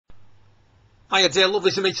Hiya Dale,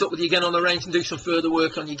 lovely to meet up with you again on the range and do some further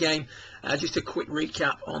work on your game. Just a quick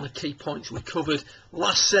recap on the key points we covered.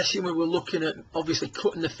 Last session we were looking at obviously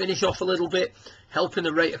cutting the finish off a little bit, helping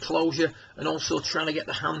the rate of closure, and also trying to get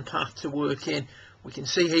the hand path to work in. We can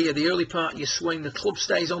see here the early part of your swing, the club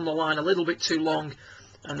stays on the line a little bit too long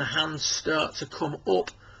and the hands start to come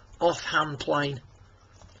up off hand plane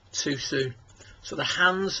too soon. So the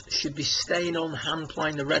hands should be staying on hand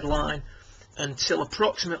plane, the red line, until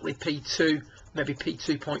approximately P2, maybe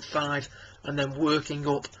P2.5, and then working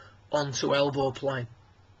up onto elbow plane.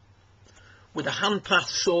 With the hand path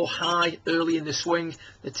so high early in the swing,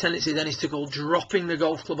 the tendency then is to go dropping the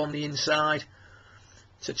golf club on the inside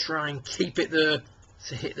to try and keep it there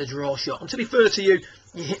to hit the draw shot. And to be fair to you,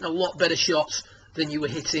 you're hitting a lot better shots than you were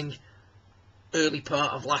hitting early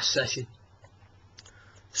part of last session.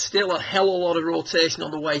 Still a hell of a lot of rotation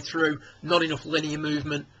on the way through, not enough linear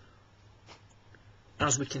movement,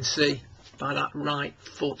 as we can see by that right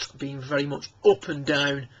foot being very much up and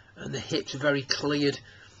down and the hips very cleared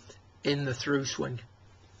in the through swing.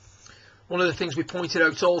 One of the things we pointed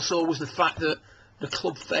out also was the fact that the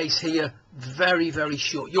club face here very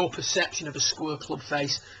short. Your perception of a square club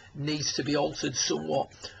face needs to be altered somewhat.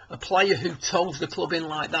 A player who toes the club in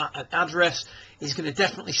like that at address is going to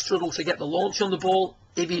definitely struggle to get the launch on the ball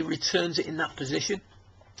if he returns it in that position,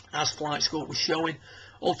 as Flight Scope was showing.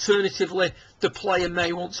 Alternatively, the player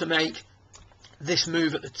may want to make this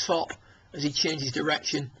move at the top as he changes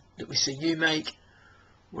direction that we see you make,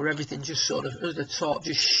 where everything just sort of at the top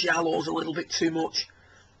just shallows a little bit too much,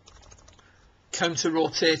 counter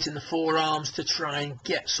rotating the forearms to try and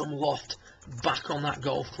get some loft back on that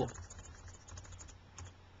golf club.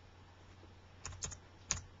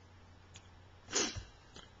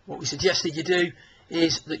 What we suggested you do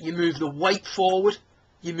is that you move the weight forward,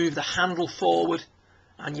 you move the handle forward,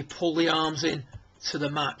 and you pull the arms in to the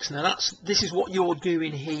max. Now this is what you're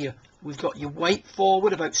doing here. We've got your weight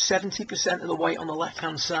forward, about 70% of the weight on the left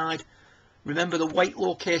hand side. Remember, the weight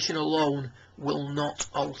location alone will not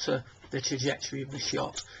alter the trajectory of the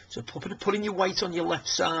shot. So putting your weight on your left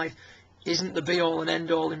side isn't the be all and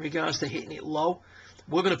end all in regards to hitting it low.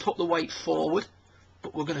 We're going to put the weight forward,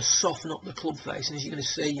 but we're going to soften up the club face, and as you're going to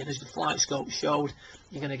see, and as the Flight Scope showed,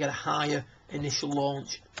 you're going to get a higher initial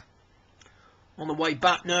launch. On the way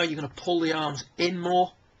back now, you're going to pull the arms in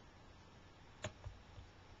more.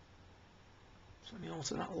 So let me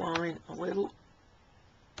alter that line a little.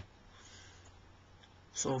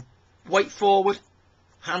 So weight forward,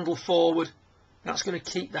 handle forward. That's going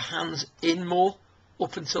to keep the hands in more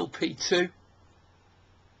up until P2,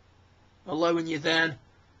 allowing you then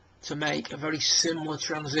to make a very similar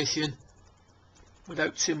transition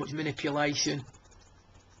without too much manipulation.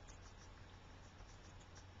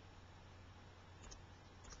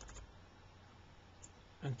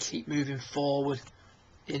 And keep moving forward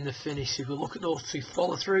in the finish. If we look at those two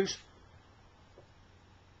follow-throughs,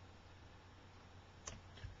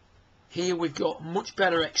 here we've got much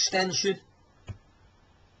better extension,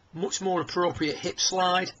 much more appropriate hip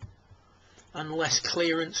slide, and less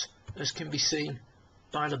clearance, as can be seen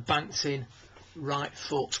by the banked in right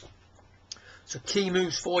foot. So key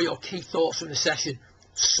moves for you, or key thoughts from the session: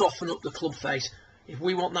 soften up the club face. If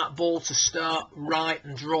we want that ball to start right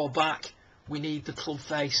and draw back, we need the club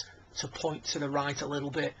face to point to the right a little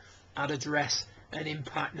bit at address and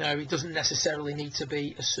impact. Now, it doesn't necessarily need to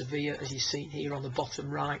be as severe as you've seen here on the bottom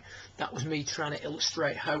right. That was me trying to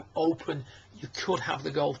illustrate how open you could have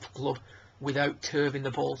the golf club without curving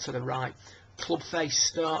the ball to the right. Club face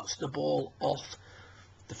starts the ball off.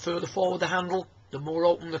 The further forward the handle, the more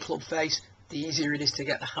open the club face, the easier it is to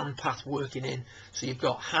get the hand path working in. So you've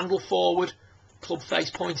got handle forward, club face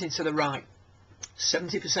pointing to the right,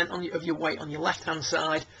 70% of your weight on your left hand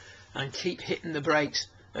side, and keep hitting the brakes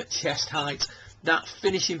at chest height. That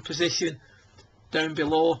finishing position down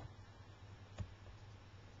below,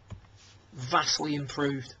 vastly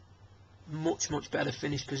improved. Much better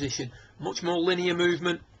finish position, much more linear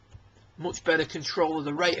movement, much better control of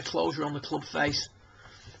the rate of closure on the club face,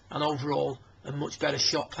 and overall a much better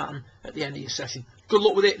shot pattern at the end of your session. Good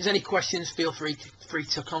luck with it. If there's any questions, feel free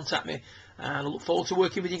to contact me, and I look forward to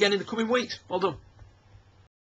working with you again in the coming weeks. Well done.